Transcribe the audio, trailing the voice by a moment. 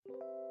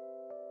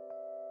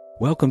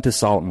Welcome to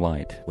Salt and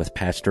Light with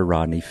Pastor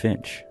Rodney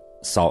Finch.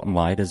 Salt and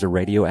Light is a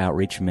radio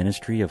outreach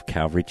ministry of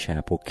Calvary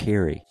Chapel,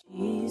 Cary.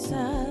 Jesus,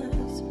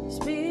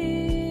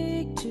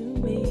 speak to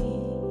me.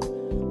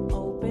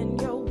 Open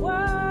your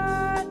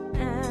word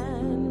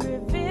and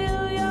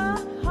reveal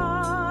your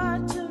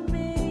heart to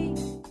me.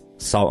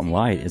 Salt and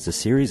Light is a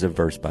series of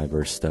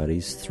verse-by-verse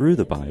studies through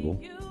the Bible,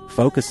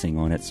 focusing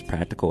on its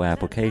practical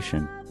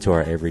application to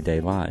our everyday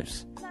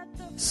lives.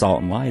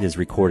 Salt and Light is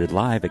recorded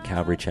live at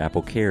Calvary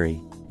Chapel, Cary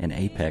in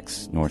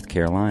Apex, North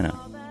Carolina.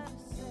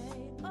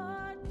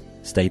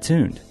 Stay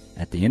tuned.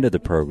 At the end of the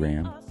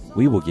program,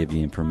 we will give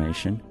you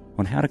information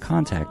on how to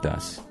contact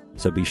us,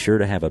 so be sure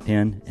to have a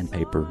pen and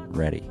paper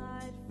ready.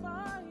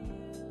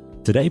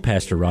 Today,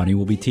 Pastor Rodney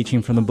will be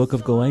teaching from the book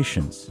of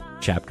Galatians,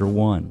 chapter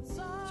 1.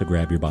 So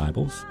grab your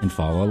Bibles and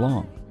follow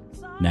along.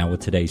 Now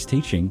with today's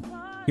teaching,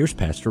 here's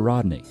Pastor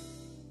Rodney.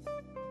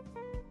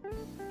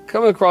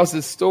 Coming across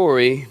this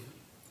story,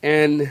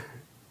 and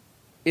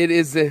it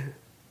is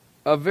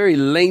a very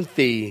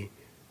lengthy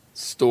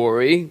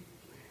story.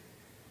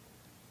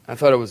 I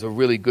thought it was a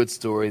really good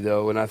story,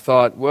 though, and I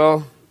thought,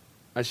 well,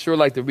 I sure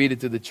like to read it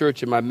to the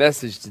church in my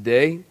message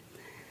today,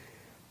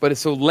 but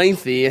it's so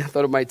lengthy, I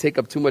thought it might take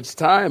up too much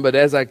time. But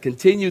as I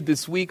continued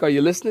this week, are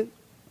you listening?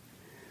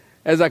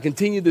 As I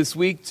continued this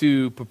week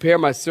to prepare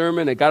my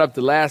sermon, I got up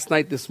to last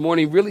night this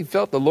morning, really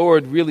felt the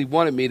Lord really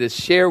wanted me to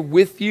share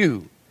with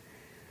you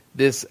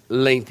this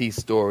lengthy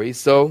story.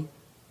 So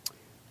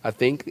I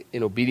think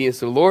in obedience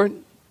to the Lord,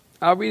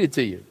 I'll read it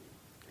to you.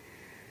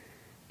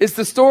 It's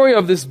the story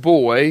of this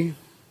boy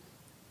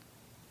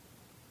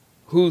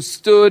who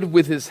stood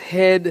with his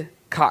head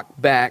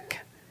cocked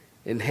back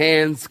and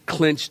hands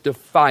clenched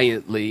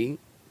defiantly.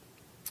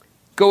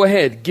 Go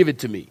ahead, give it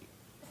to me.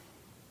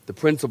 The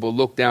principal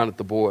looked down at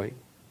the boy.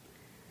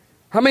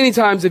 How many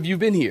times have you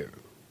been here?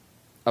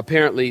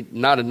 Apparently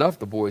not enough,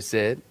 the boy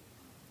said.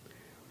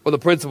 Well, the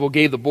principal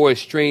gave the boy a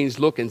strange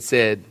look and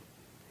said,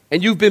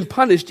 and you've been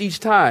punished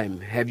each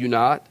time, have you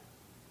not?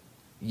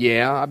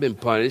 Yeah, I've been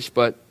punished,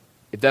 but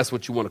if that's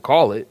what you want to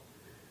call it.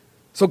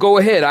 So go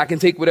ahead, I can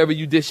take whatever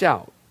you dish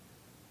out.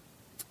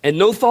 And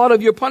no thought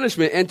of your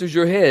punishment enters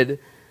your head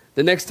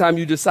the next time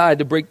you decide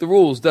to break the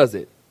rules, does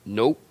it?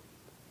 Nope.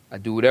 I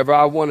do whatever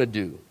I want to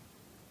do.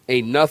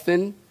 Ain't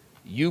nothing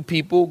you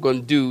people gonna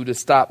do to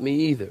stop me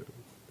either.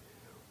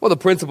 Well, the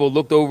principal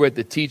looked over at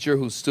the teacher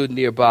who stood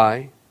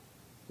nearby.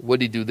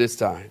 What'd he do this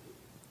time?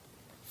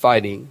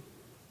 Fighting.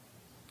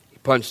 He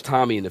punched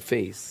Tommy in the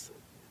face.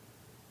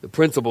 The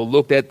principal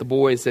looked at the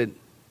boy and said,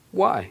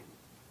 why?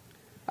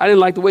 I didn't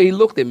like the way he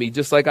looked at me,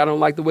 just like I don't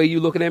like the way you're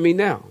looking at me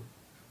now.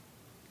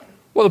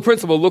 Well, the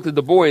principal looked at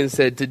the boy and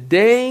said,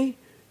 today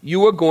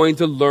you are going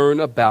to learn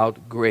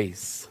about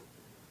grace.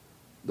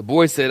 The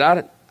boy said,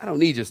 I don't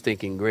need your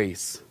stinking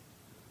grace.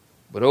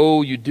 But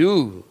oh, you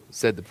do,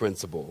 said the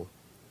principal.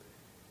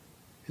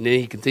 And then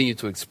he continued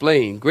to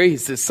explain,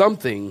 grace is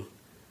something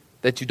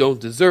that you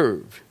don't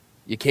deserve.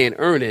 You can't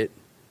earn it.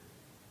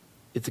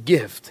 It's a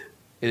gift,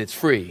 and it's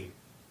free.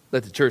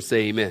 Let the church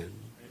say amen.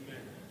 Amen.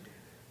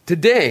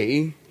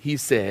 Today, he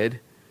said,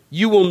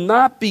 you will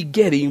not be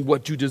getting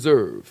what you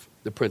deserve,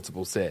 the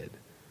principal said.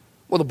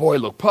 Well, the boy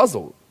looked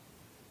puzzled.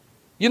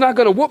 You're not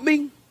going to whoop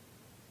me?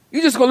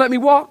 You're just going to let me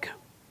walk?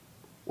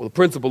 Well, the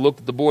principal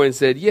looked at the boy and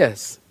said,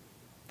 yes,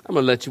 I'm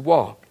going to let you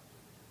walk.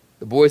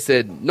 The boy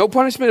said, no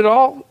punishment at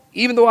all,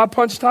 even though I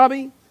punched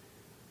Tommy?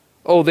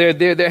 Oh,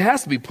 there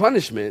has to be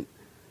punishment.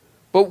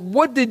 But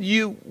what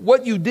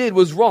you did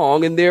was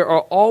wrong, and there are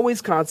always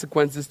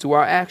consequences to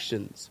our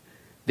actions.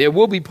 There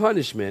will be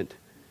punishment.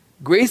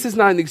 Grace is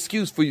not an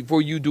excuse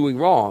for you doing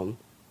wrong.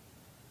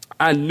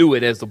 I knew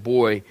it, as the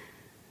boy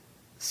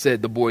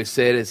said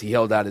as he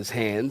held out his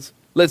hands.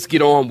 Let's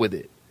get on with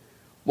it.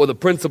 Well, the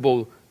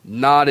principal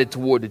nodded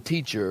toward the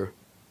teacher.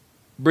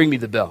 Bring me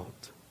the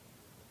belt.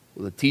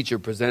 Well, the teacher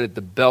presented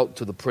the belt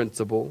to the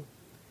principal.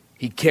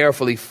 He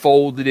carefully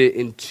folded it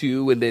in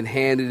two and then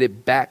handed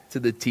it back to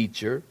the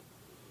teacher.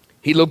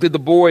 He looked at the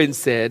boy and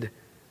said,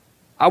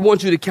 I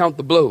want you to count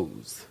the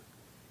blows.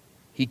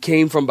 He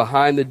came from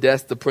behind the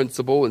desk, the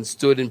principal, and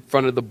stood in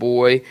front of the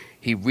boy.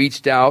 He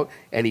reached out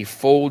and he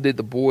folded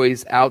the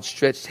boy's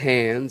outstretched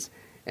hands,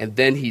 and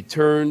then he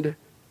turned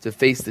to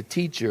face the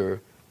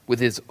teacher with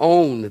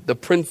the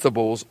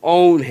principal's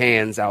own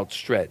hands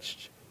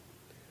outstretched.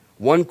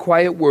 One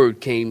quiet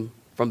word came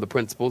from the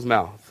principal's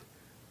mouth.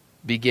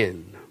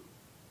 Begin.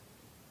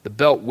 The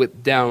belt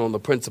whipped down on the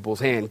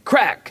principal's hand.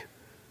 Crack!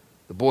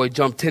 The boy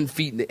jumped 10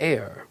 feet in the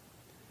air.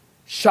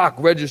 Shock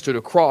registered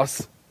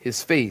across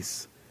his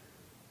face.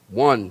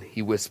 1,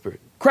 he whispered.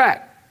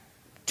 Crack!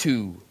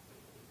 2.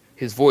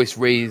 His voice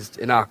raised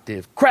an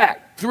octave.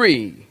 Crack!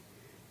 3.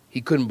 He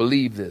couldn't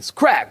believe this.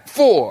 Crack!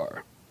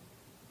 4.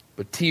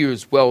 But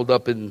tears welled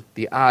up in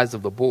the eyes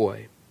of the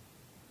boy.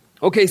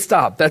 Okay,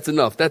 stop. That's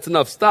enough. That's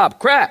enough. Stop.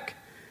 Crack!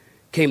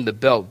 Came the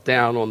belt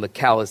down on the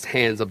calloused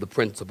hands of the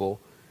principal.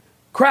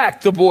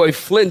 Crack! The boy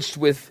flinched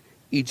with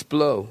each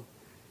blow.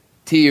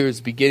 Tears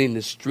beginning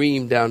to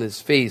stream down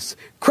his face.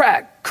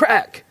 Crack!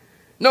 Crack!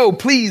 No,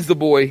 please, the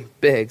boy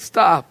begged.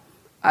 Stop.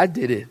 I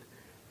did it.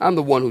 I'm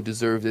the one who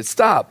deserved it.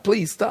 Stop,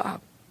 please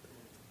stop.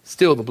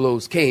 Still the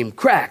blows came,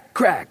 crack,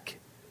 crack,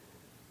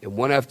 and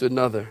one after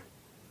another.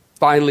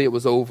 Finally, it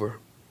was over.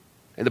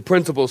 And the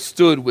principal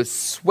stood with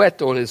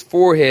sweat on his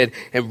forehead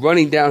and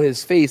running down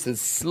his face. And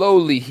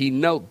slowly he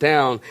knelt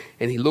down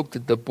and he looked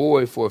at the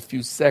boy for a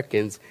few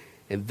seconds.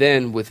 And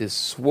then with his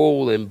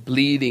swollen,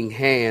 bleeding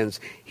hands,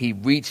 he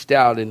reached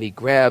out and he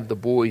grabbed the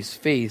boy's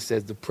face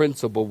as the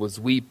principal was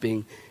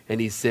weeping. And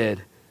he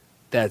said,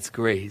 "That's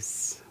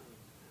grace."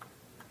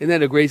 Isn't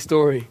that a great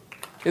story?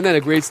 Isn't that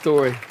a great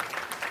story?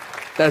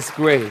 That's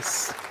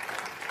grace.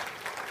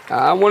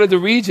 I wanted to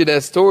read you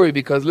that story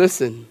because,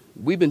 listen,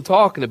 we've been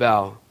talking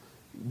about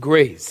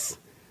grace.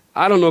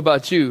 I don't know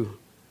about you,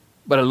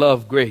 but I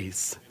love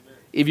grace.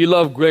 If you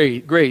love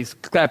grace,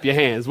 clap your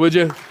hands, would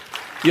you?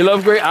 You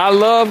love grace? I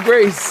love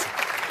grace.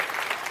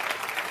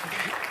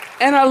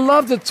 And I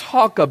love to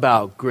talk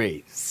about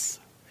grace.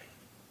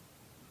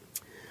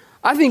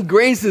 I think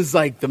grace is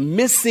like the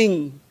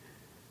missing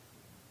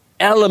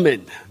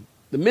element,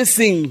 the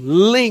missing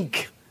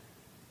link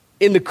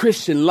in the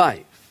Christian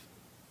life.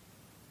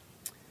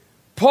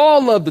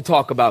 Paul loved to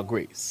talk about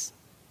grace.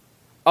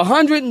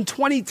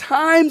 120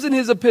 times in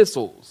his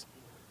epistles,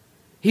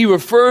 he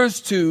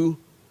refers to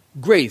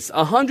grace.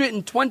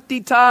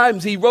 120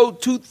 times he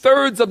wrote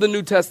 2/3 of the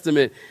New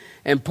Testament.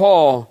 And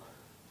Paul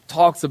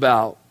talks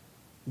about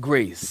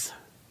grace.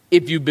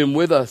 If you've been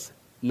with us,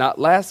 not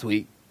last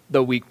week,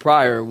 the week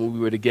prior when we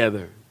were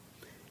together,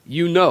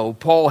 you know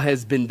Paul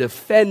has been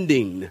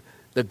defending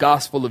the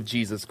gospel of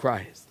Jesus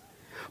Christ.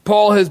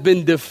 Paul has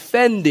been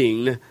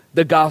defending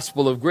the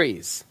gospel of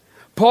grace.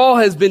 Paul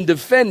has been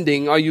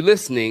defending, are you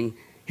listening,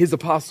 his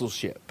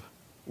apostleship.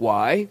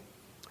 Why?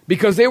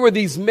 Because there were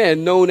these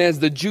men known as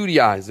the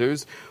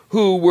Judaizers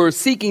who were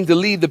seeking to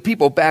lead the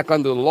people back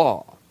under the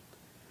law.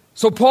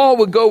 So Paul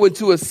would go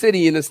into a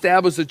city and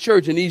establish a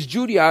church, and these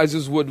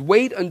Judaizers would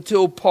wait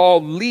until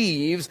Paul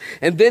leaves,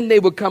 and then they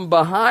would come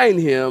behind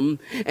him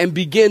and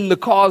begin to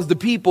cause the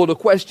people to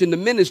question the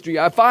ministry.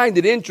 I find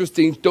it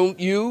interesting, don't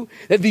you,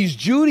 that these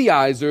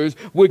Judaizers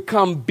would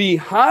come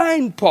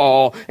behind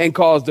Paul and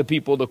cause the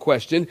people to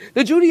question.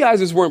 The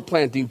Judaizers weren't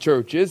planting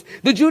churches.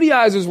 The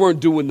Judaizers weren't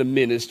doing the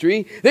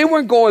ministry. They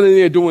weren't going in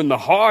there doing the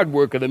hard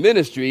work of the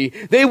ministry.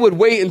 They would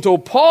wait until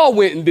Paul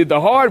went and did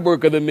the hard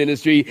work of the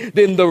ministry.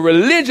 Then the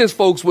religious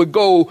folks would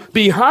go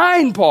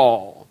behind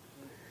Paul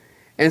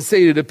and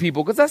say to the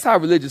people, because that's how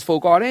religious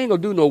folk are. They ain't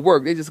going to do no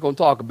work. They're just going to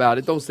talk about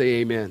it. Don't say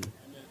amen.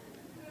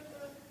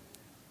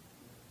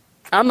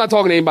 I'm not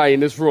talking to anybody in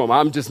this room.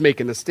 I'm just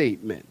making a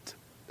statement.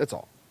 That's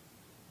all.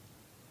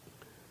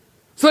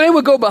 So they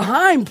would go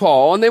behind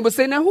Paul and they would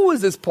say, now, who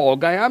is this Paul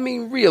guy? I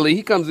mean, really,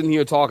 he comes in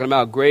here talking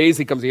about grace.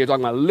 He comes in here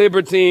talking about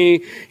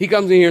liberty. He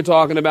comes in here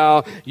talking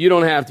about you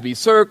don't have to be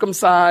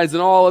circumcised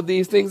and all of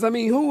these things. I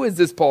mean, who is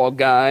this Paul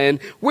guy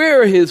and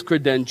where are his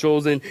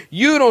credentials? And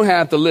you don't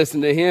have to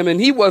listen to him.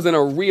 And he wasn't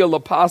a real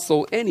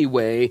apostle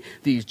anyway,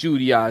 these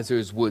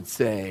Judaizers would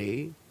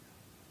say.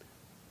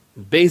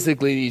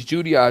 Basically, these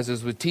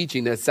Judaizers were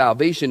teaching that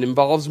salvation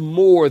involves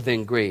more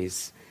than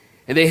grace.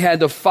 And they had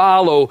to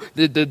follow,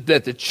 that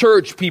the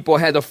church people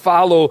had to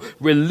follow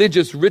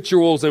religious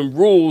rituals and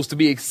rules to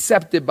be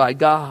accepted by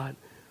God.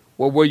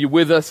 Well, were you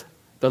with us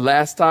the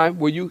last time?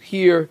 Were you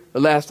here the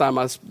last time,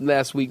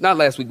 last week? Not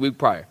last week, week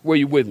prior. Were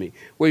you with me?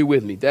 Were you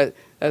with me?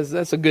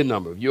 That's a good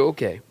number. You're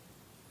okay.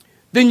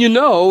 Then you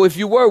know, if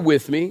you were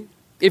with me,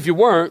 if you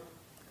weren't,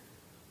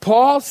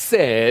 Paul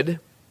said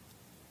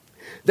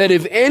that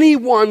if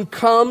anyone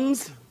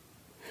comes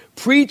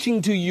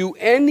preaching to you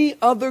any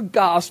other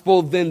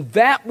gospel than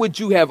that which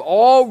you have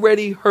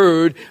already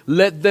heard,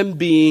 let them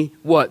be,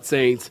 what,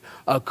 saints?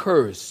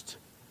 Accursed.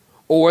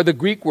 Or the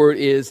Greek word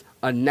is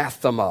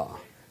anathema.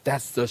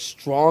 That's the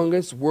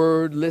strongest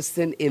word,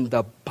 listen, in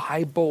the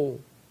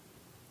Bible.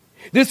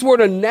 This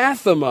word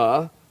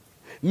anathema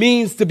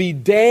means to be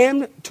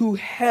damned to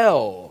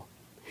hell.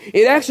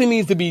 It actually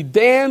means to be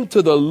damned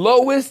to the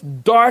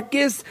lowest,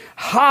 darkest,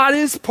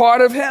 hottest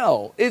part of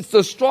hell. It's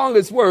the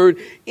strongest word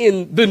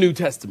in the New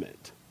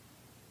Testament.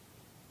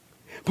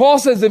 Paul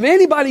says, if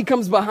anybody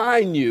comes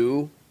behind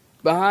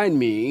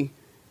me,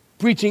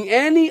 preaching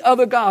any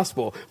other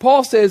gospel,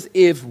 Paul says,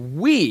 he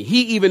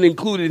even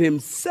included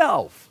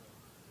himself.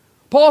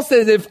 Paul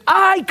says, if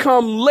I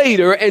come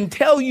later and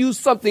tell you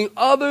something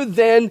other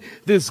than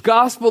this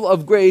gospel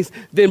of grace,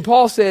 then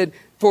Paul said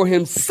for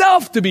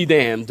himself to be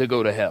damned to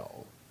go to hell.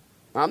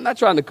 I'm not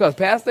trying to cuss.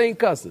 Pastor ain't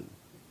cussing.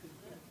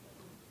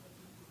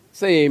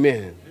 Say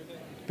amen.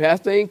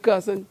 Pastor ain't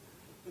cussing.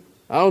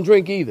 I don't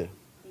drink either.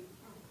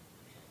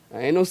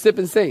 I ain't no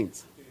sipping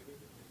saints.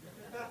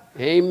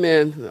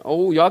 Amen.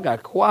 Oh, y'all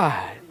got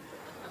quiet.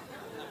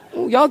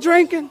 Oh, y'all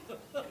drinking?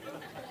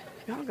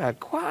 Y'all got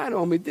quiet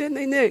on me, didn't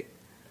they, Nick?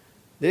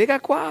 They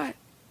got quiet.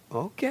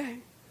 Okay.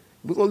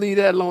 We're going to leave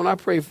that alone. I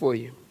pray for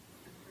you.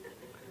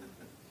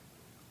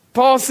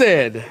 Paul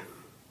said,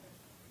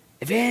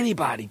 if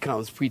anybody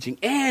comes preaching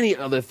any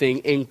other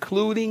thing,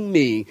 including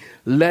me,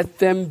 let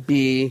them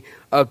be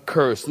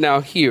accursed. Now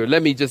here,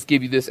 let me just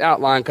give you this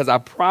outline because I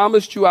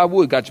promised you I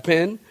would. Got your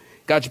pen?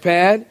 Got your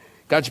pad?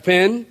 Got your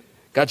pen?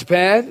 Got your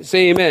pad?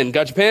 Say amen.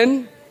 Got your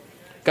pen?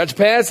 Got your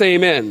pad? Say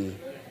amen.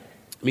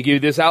 Let me give you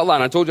this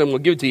outline. I told you I'm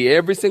going to give it to you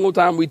every single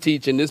time we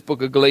teach in this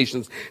book of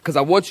Galatians, because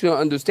I want you to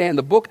understand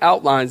the book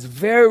outlines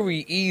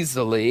very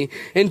easily.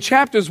 In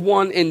chapters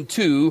 1 and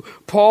 2,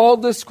 Paul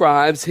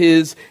describes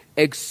his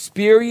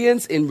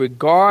experience in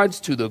regards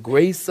to the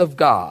grace of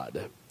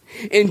God.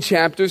 In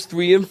chapters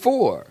 3 and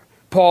 4,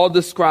 Paul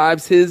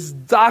describes his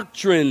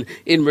doctrine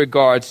in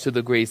regards to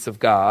the grace of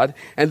God.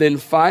 And then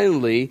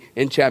finally,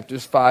 in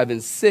chapters 5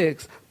 and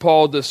 6,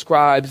 Paul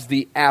describes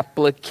the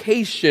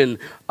application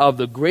of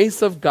the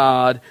grace of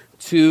God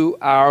to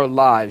our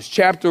lives.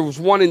 Chapters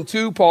 1 and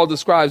 2, Paul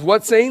describes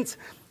what, saints?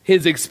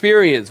 His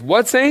experience.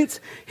 What, saints?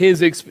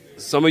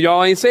 Some of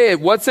y'all ain't say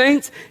it. What,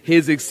 saints?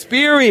 His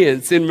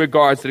experience in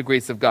regards to the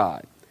grace of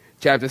God.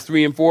 Chapters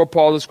 3 and 4,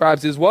 Paul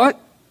describes his what?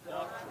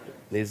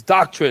 His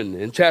doctrine.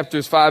 In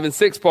chapters 5 and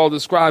 6, Paul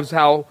describes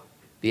how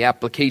the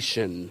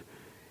application,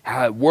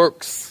 how it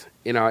works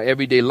in our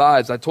everyday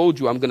lives. I told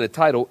you I'm going to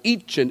title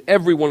each and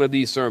every one of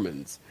these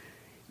sermons,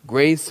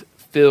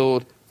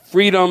 Grace-Filled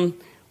Freedom.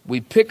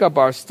 We pick up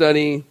our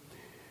study.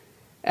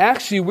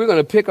 Actually, we're going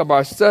to pick up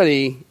our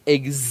study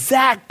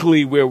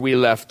exactly where we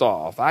left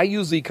off. I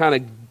usually kind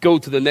of go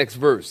to the next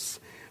verse,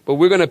 but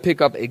we're going to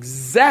pick up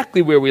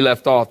exactly where we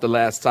left off the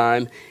last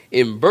time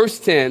in verse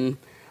 10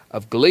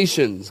 of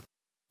Galatians.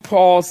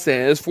 Paul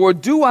says, "For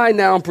do I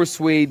now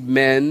persuade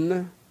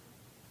men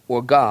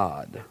or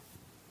God?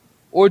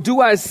 Or do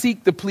I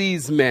seek to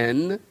please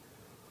men?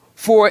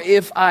 For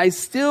if I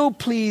still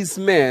please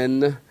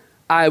men,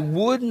 I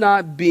would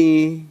not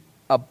be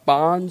a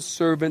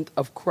bondservant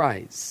of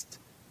Christ.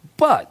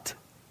 But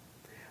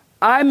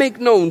I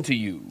make known to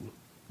you,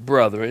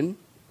 brethren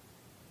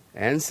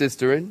and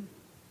sisterin,"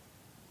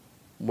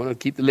 I want to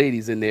keep the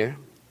ladies in there,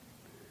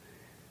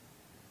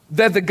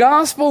 "that the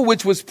gospel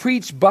which was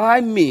preached by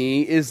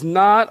me is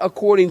not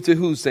according to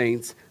who,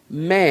 saints?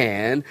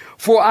 Man.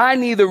 For I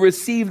neither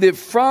received it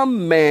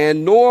from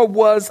man, nor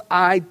was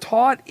I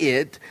taught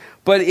it,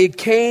 but it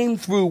came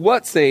through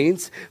what,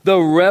 saints? The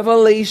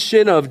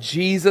revelation of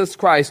Jesus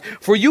Christ.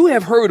 For you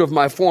have heard of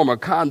my former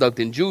conduct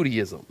in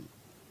Judaism,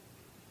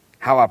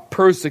 how I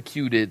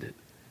persecuted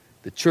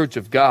the church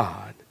of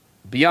God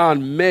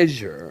beyond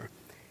measure,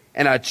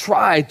 and I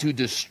tried to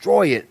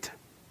destroy it.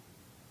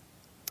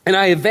 And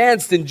I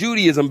advanced in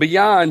Judaism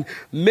beyond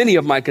many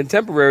of my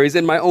contemporaries,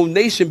 in my own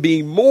nation,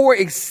 being more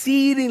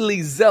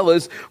exceedingly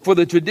zealous for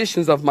the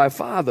traditions of my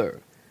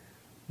father.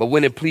 But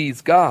when it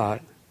pleased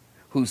God,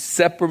 who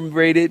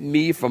separated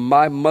me from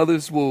my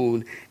mother's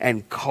womb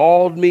and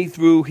called me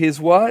through his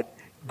what?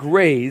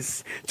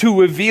 Grace, to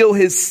reveal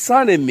his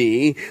son in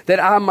me,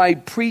 that I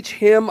might preach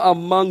him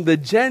among the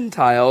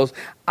Gentiles,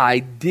 I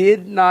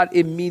did not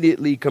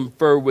immediately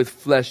confer with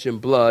flesh and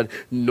blood,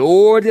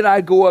 nor did I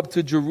go up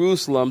to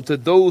Jerusalem to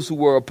those who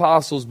were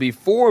apostles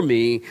before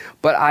me,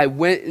 but I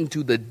went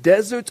into the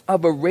desert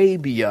of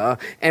Arabia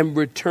and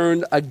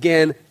returned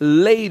again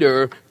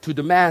later to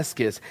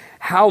Damascus."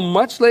 How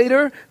much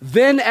later?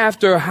 Then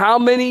after how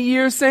many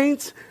years,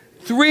 saints?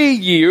 3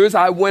 years,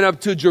 I went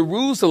up to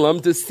Jerusalem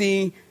to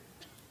see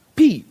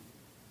Pete.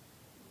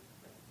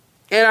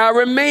 And I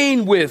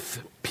remained with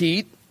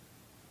Pete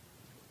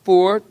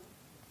for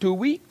 2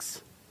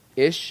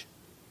 weeks-ish,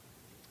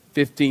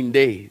 15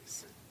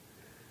 days.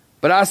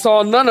 But I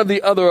saw none of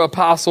the other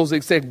apostles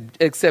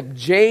except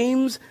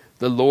James,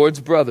 the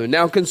Lord's brother.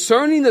 Now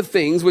concerning the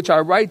things which I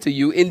write to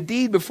you,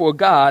 indeed before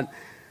God,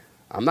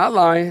 I'm not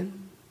lying.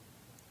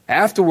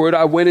 Afterward,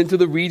 I went into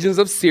the regions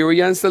of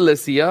Syria and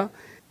Cilicia.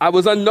 I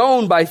was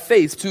unknown by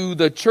face to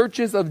the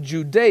churches of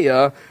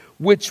Judea,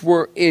 which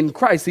were in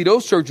Christ. See,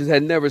 those churches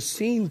had never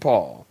seen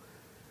Paul.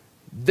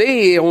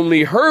 They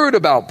only heard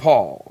about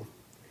Paul.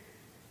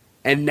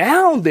 And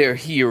now they're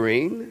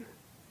hearing,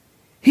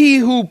 he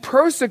who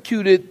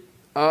persecuted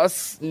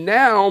us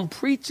now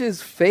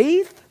preaches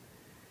faith,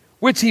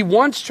 which he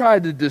once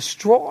tried to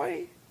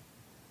destroy.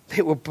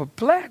 They were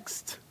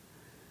perplexed.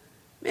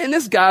 Man,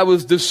 this guy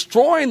was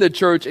destroying the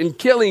church and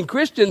killing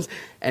Christians,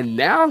 and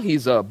now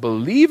he's a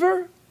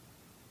believer?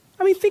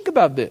 I mean, think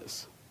about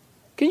this.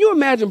 Can you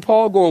imagine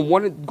Paul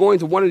going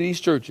to one of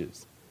these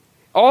churches?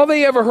 All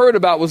they ever heard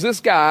about was this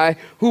guy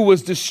who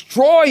was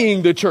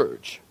destroying the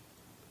church,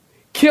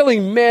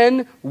 killing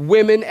men,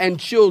 women, and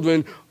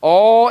children,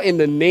 all in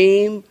the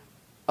name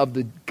of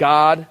the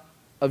God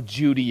of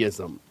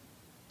Judaism.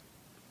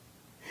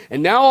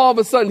 And now all of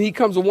a sudden he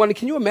comes to one.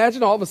 Can you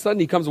imagine all of a sudden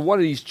he comes to one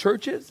of these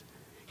churches?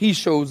 He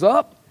shows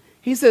up.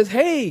 He says,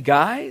 "Hey,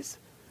 guys,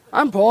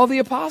 I'm Paul the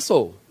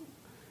Apostle."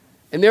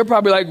 And they're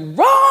probably like,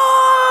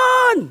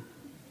 "Run!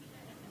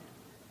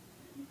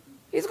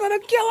 He's going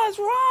to kill us,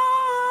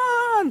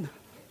 run!"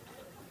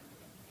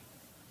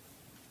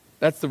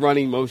 That's the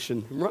running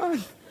motion.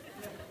 Run.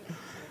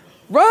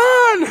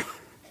 Run!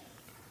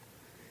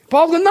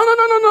 Paul's going,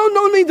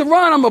 no need to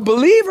run. I'm a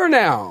believer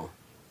now.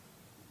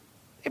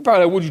 They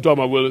probably like, "What you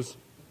talking about, Willis?"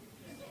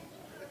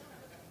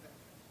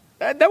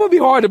 That would be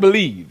hard to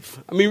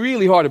believe. I mean,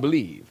 really hard to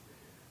believe.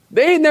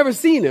 They had never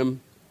seen him.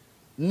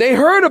 They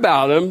heard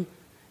about him.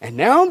 And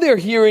now they're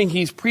hearing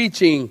he's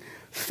preaching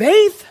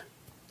faith.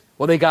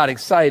 Well, they got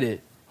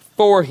excited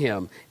for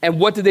him. And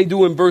what did they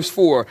do in verse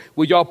 4?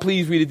 Will y'all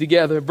please read it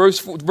together?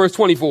 Verse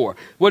 24.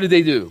 What did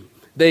they do?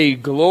 They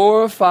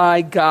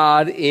glorify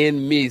God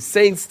in me.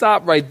 Saints,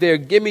 stop right there.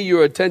 Give me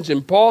your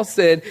attention. Paul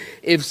said,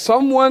 if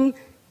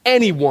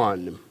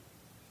anyone,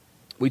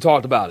 we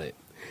talked about it,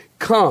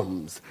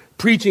 comes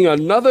preaching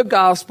another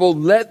gospel,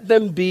 let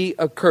them be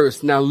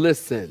accursed. Now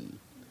listen,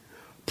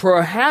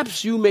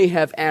 perhaps you may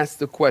have asked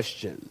the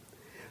question.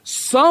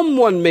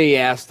 Someone may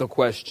ask the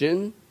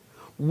question,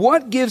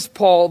 what gives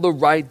Paul the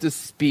right to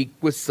speak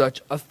with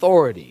such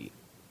authority?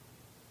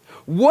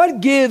 What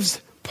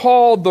gives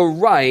Paul the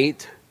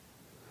right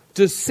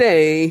to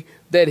say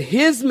that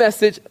his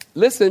message,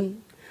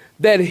 listen,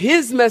 that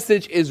his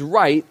message is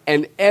right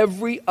and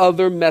every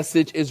other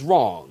message is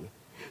wrong?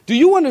 Do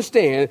you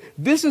understand?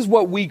 This is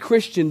what we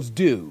Christians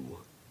do.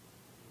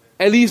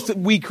 At least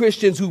we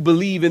Christians who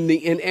believe in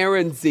the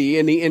inerrancy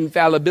and the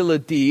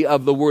infallibility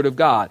of the Word of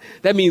God.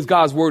 That means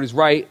God's Word is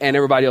right and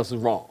everybody else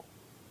is wrong.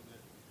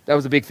 That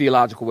was a big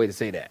theological way to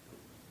say that.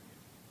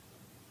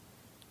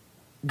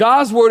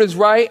 God's Word is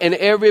right and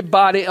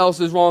everybody else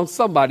is wrong.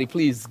 Somebody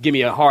please give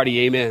me a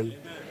hearty amen.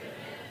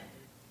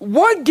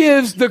 What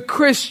gives the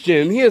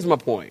Christian, here's my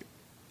point.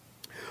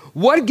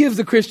 What gives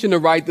the Christian the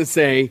right to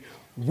say,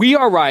 we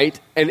are right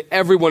and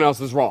everyone else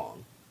is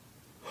wrong?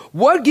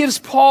 What gives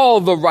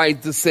Paul the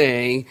right to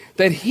say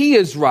that he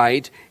is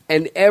right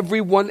and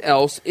everyone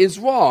else is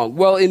wrong?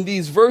 Well, in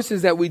these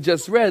verses that we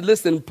just read,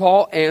 listen,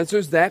 Paul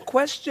answers that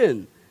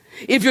question.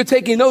 If you're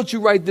taking notes,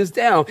 you write this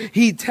down.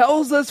 He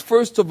tells us,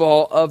 first of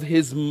all, of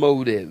his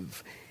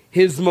motive.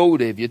 His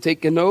motive. You're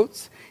taking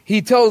notes?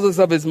 He tells us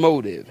of his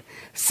motive.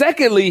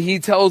 Secondly, he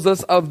tells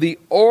us of the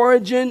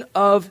origin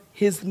of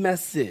his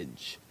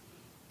message.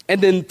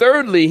 And then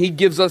thirdly, he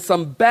gives us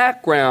some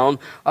background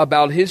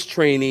about his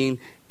training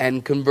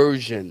and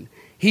conversion.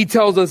 He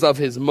tells us of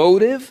his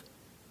motive.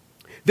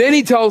 Then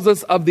he tells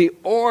us of the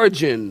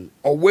origin,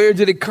 or where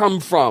did it come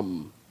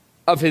from,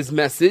 of his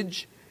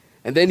message.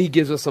 And then he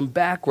gives us some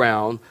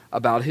background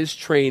about his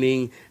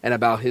training and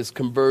about his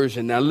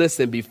conversion. Now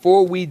listen,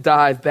 before we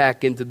dive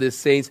back into this,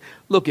 saints,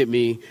 look at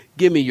me,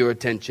 give me your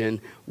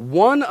attention.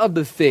 One of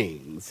the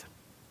things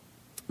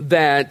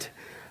that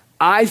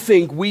I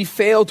think we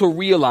fail to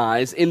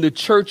realize in the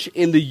church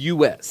in the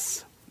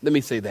U.S., let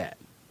me say that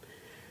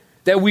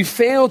we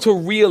fail to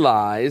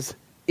realize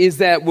is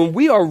that when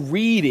we are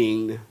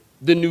reading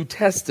the New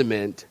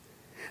Testament,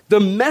 the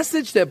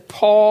message that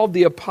Paul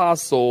the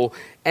apostle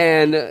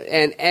and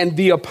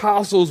the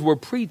apostles were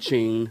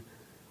preaching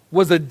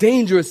was a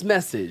dangerous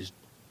message.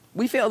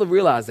 We fail to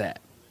realize that.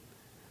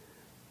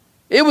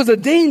 It was a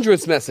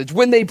dangerous message.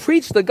 When they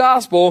preached the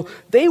gospel,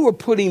 they were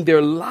putting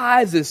their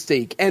lives at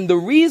stake. And the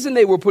reason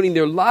they were putting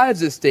their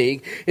lives at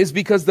stake is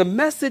because the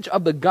message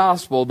of the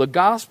gospel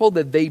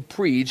that they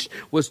preached,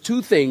 was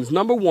two things.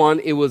 Number one,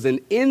 it was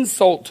an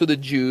insult to the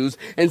Jews.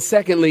 And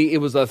secondly, it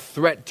was a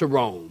threat to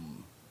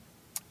Rome.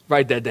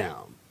 Write that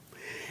down.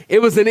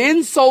 It was an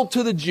insult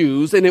to the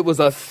Jews and it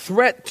was a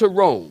threat to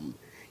Rome.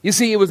 You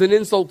see, it was an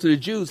insult to the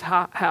Jews.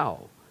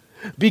 How?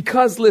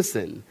 Because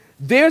listen,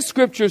 their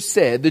scriptures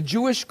said, the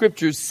Jewish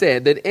scriptures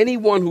said that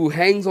anyone who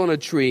hangs on a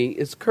tree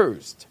is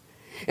cursed.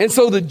 And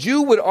so the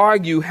Jew would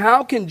argue,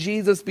 how can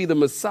Jesus be the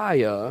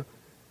Messiah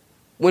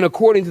when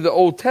according to the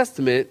Old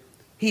Testament,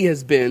 he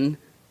has been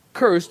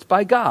cursed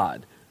by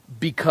God?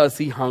 Because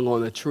he hung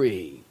on a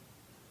tree.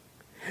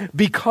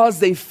 Because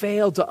they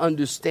failed to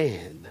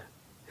understand.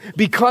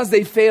 Because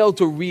they failed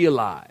to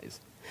realize.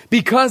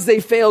 Because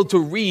they failed to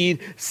read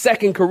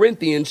 2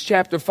 Corinthians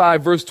chapter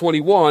 5, verse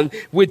 21,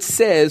 which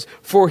says,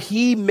 for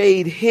he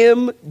made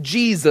him,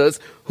 Jesus,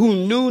 who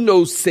knew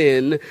no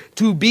sin,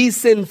 to be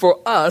sin for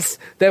us,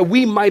 that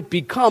we might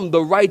become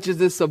the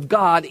righteousness of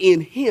God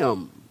in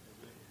him.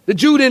 The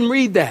Jew didn't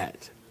read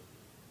that.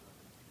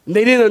 And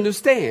they didn't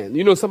understand.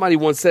 You know, somebody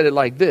once said it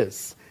like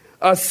this.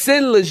 A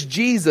sinless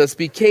Jesus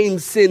became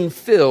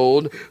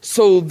sin-filled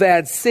so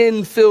that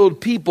sin-filled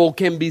people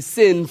can be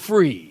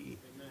sin-free.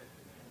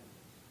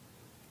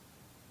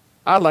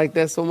 I like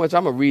that so much,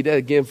 I'm going to read that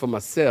again for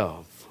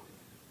myself.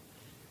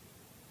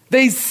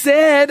 They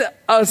said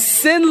a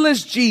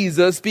sinless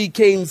Jesus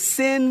became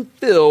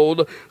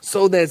sin-filled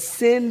so that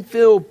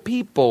sin-filled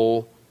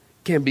people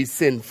can be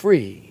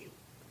sin-free.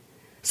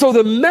 So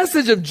the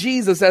message of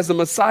Jesus as the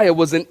Messiah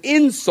was an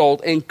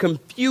insult and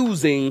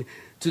confusing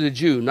to the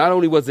Jew. Not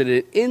only was it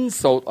an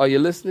insult, are you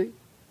listening,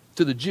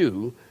 to the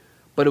Jew,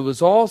 but it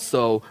was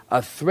also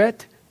a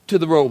threat to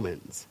the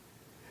Romans.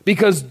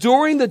 Because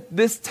during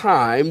this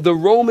time, the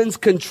Romans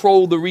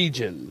controlled the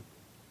region.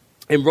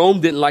 And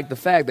Rome didn't like the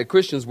fact that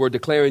Christians were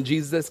declaring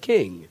Jesus as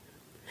king.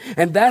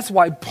 And that's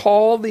why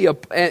Paul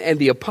and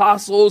the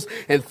apostles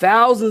and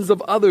thousands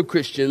of other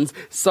Christians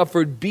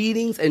suffered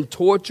beatings and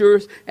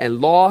tortures and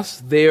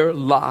lost their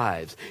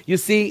lives. You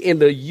see, in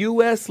the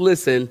U.S.,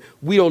 listen,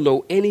 we don't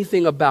know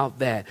anything about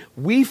that.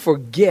 We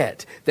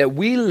forget that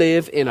we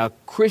live in a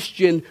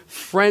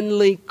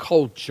Christian-friendly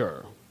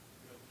culture.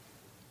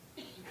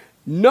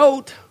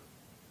 Note,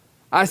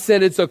 I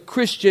said it's a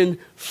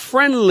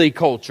Christian-friendly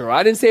culture.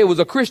 I didn't say it was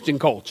a Christian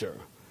culture.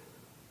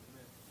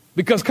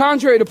 Because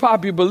contrary to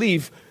popular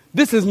belief,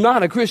 this is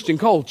not a Christian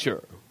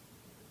culture.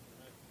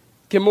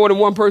 Can more than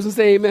one person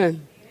say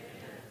amen?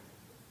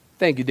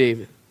 Thank you,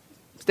 David.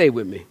 Stay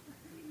with me.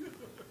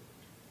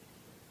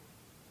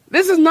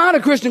 This is not a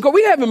Christian culture.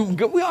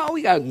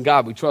 We got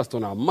God we trust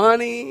on our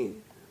money.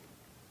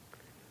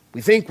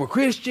 We think we're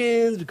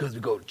Christians because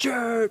we go to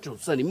church on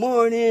Sunday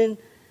morning.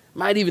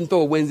 Might even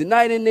throw a Wednesday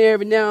night in there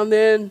every now and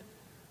then.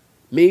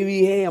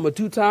 Maybe, hey, I'm a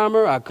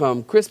two-timer. I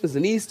come Christmas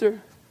and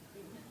Easter.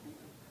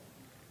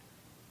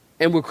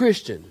 And we're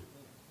Christian.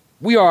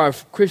 We are a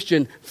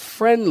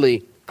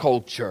Christian-friendly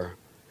culture.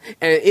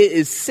 And it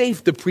is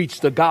safe to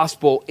preach the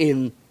gospel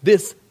in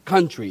this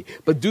country.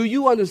 But do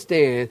you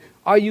understand?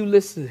 Are you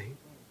listening?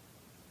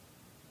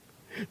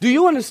 Do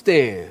you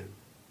understand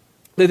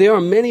that there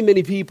are many,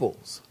 many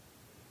peoples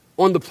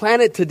on the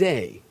planet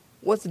today?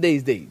 What's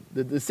today's date?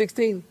 The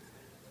 16th?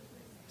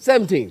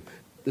 17th.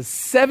 The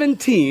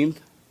 17th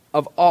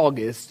of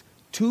August,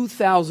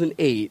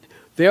 2008,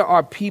 there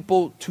are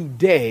people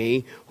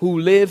today who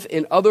live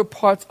in other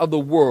parts of the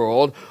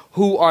world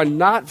who are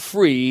not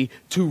free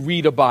to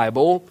read a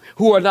Bible,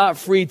 who are not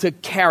free to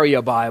carry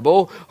a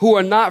Bible, who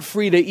are not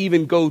free to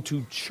even go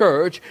to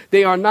church.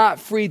 They are not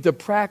free to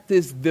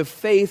practice the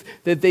faith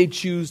that they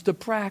choose to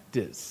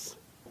practice.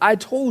 I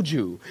told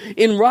you,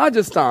 in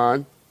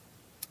Rajasthan,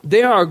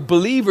 there are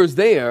believers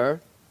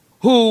there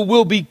who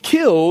will be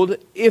killed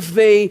if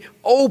they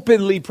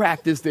openly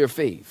practice their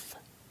faith.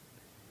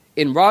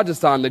 In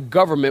Rajasthan, the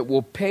government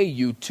will pay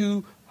you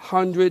 $200.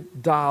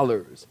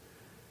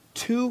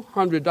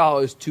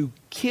 $200 to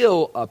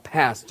kill a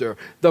pastor.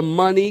 The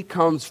money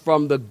comes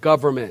from the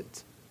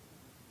government.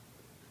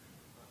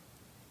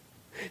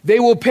 They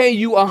will pay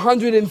you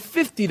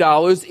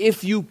 $150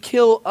 if you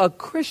kill a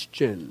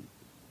Christian.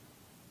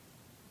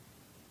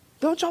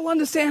 Don't y'all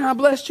understand how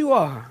blessed you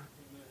are?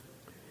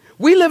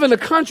 We live in a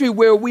country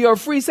where we are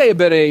free. Say a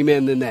better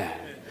amen than that.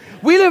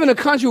 We live in a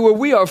country where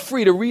we are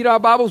free to read our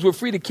Bibles. We're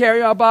free to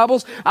carry our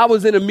Bibles. I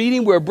was in a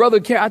meeting where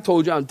I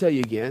told you, I'll tell you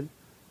again.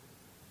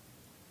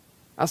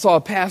 I saw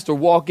a pastor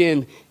walk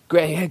in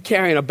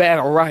carrying a bag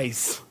of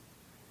rice.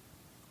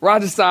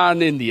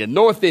 Rajasthan, India,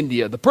 North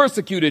India, the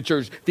persecuted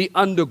church, the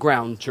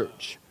underground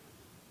church.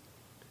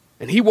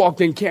 And he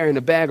walked in carrying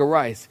a bag of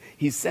rice.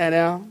 He sat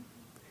down.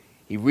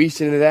 He reached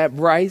into that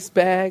rice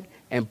bag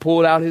and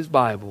pulled out his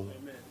Bible.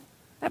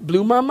 That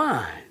blew my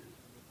mind.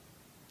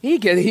 He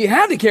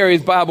had to carry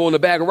his Bible in a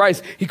bag of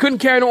rice. He couldn't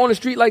carry it on the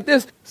street like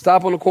this.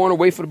 Stop on the corner,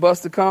 wait for the bus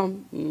to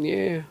come.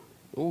 Yeah.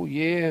 Oh,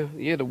 yeah.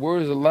 Yeah, the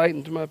word is a light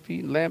unto my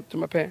feet, lamp to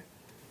my path.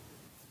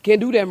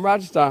 Can't do that in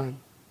Rajasthan.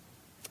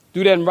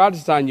 Do that in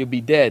Rajasthan, you'll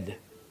be dead.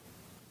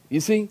 You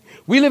see?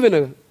 We live in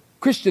a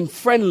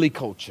Christian-friendly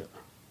culture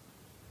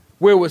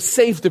where it was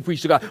safe to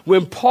preach the gospel.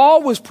 When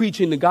Paul was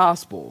preaching the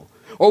gospel,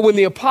 or when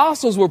the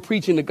apostles were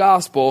preaching the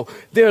gospel,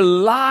 their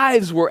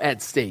lives were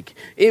at stake.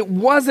 It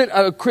wasn't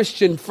a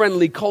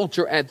Christian-friendly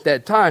culture at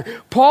that time.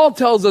 Paul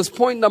tells us,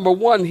 point number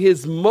one,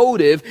 his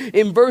motive.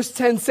 In verse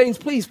 10, saints,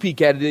 please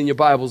peek at it in your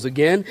Bibles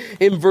again.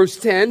 In verse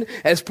 10,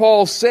 as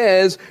Paul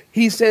says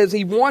he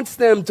wants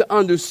them to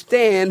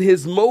understand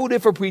his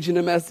motive for preaching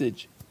the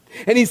message.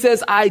 And he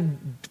says,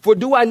 for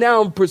do I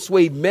now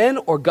persuade men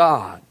or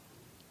God?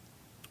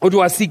 Or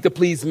do I seek to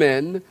please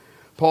men?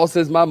 Paul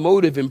says, my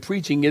motive in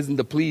preaching isn't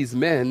to please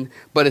men,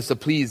 but it's to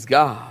please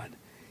God.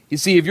 You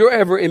see, if you're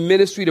ever in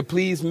ministry to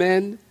please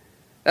men,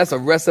 that's a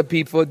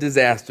recipe for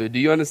disaster. Do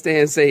you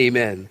understand? Say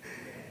amen.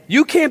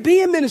 You can't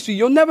be in ministry.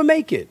 You'll never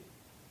make it.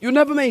 You'll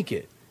never make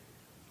it.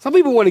 Some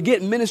people want to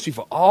get in ministry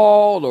for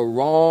all the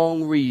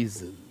wrong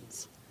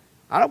reasons.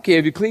 I don't care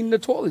if you're cleaning the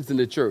toilets in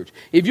the church.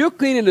 If you're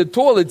cleaning the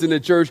toilets in the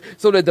church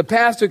so that the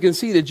pastor can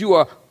see that you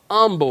are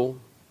humble.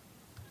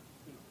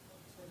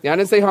 Yeah, I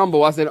didn't say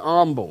humble. I said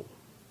humble.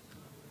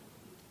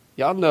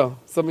 Y'all know.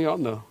 Some of y'all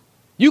know.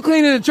 You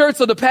clean in the church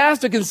so the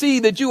pastor can see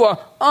that you are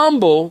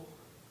humble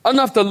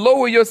enough to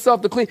lower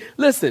yourself to clean.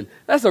 Listen,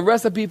 that's a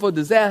recipe for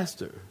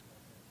disaster.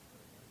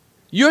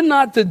 You're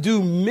not to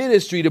do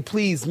ministry to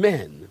please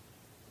men.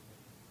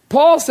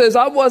 Paul says,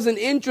 I wasn't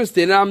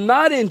interested, and I'm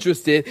not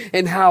interested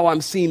in how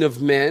I'm seen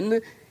of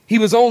men. He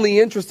was only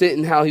interested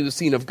in how he was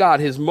seen of God.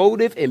 His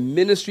motive in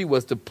ministry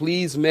was to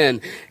please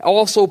men.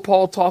 Also,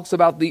 Paul talks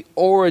about the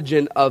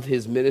origin of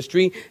his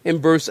ministry in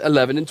verse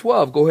 11 and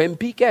 12. Go ahead and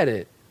peek at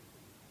it.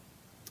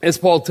 As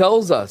Paul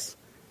tells us,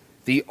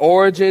 the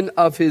origin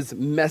of his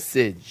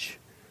message.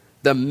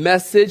 The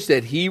message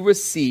that he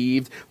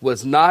received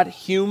was not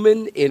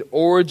human in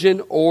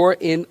origin or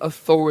in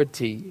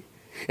authority.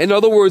 In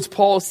other words,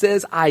 Paul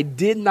says, I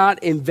did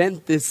not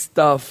invent this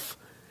stuff.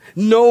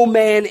 No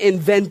man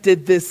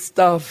invented this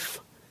stuff.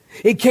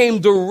 It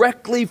came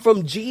directly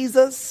from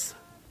Jesus.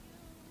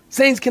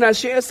 Saints, can I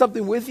share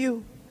something with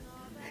you?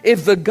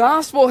 If the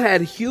gospel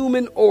had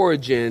human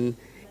origin,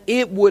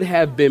 it would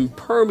have been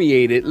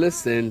permeated,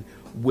 listen,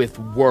 with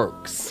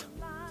works.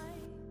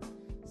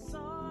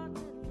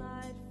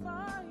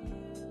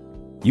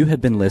 You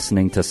have been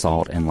listening to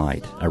Salt and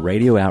Light, a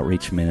radio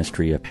outreach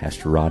ministry of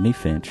Pastor Rodney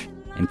Finch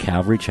in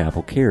Calvary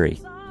Chapel, Cary,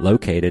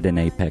 located in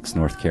Apex,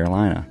 North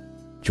Carolina.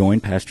 Join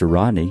Pastor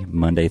Rodney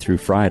Monday through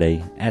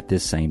Friday at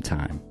this same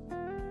time.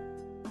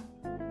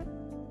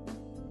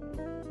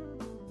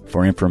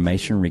 For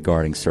information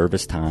regarding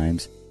service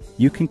times,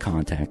 you can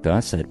contact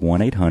us at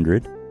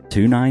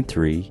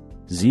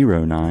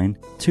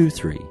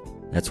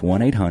 1-800-293-0923. That's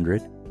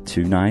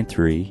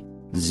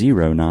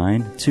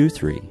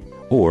 1-800-293-0923.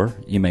 Or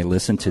you may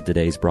listen to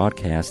today's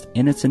broadcast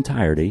in its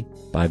entirety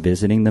by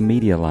visiting the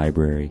media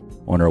library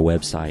on our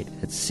website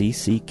at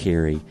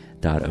cccary.org.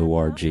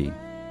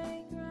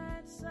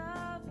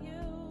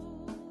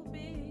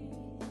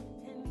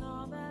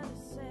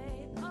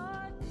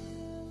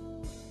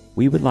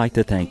 We would like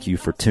to thank you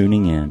for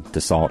tuning in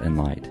to Salt and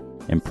Light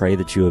and pray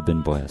that you have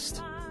been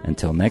blessed.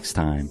 Until next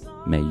time,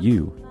 may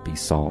you be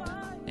salt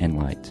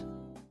and light.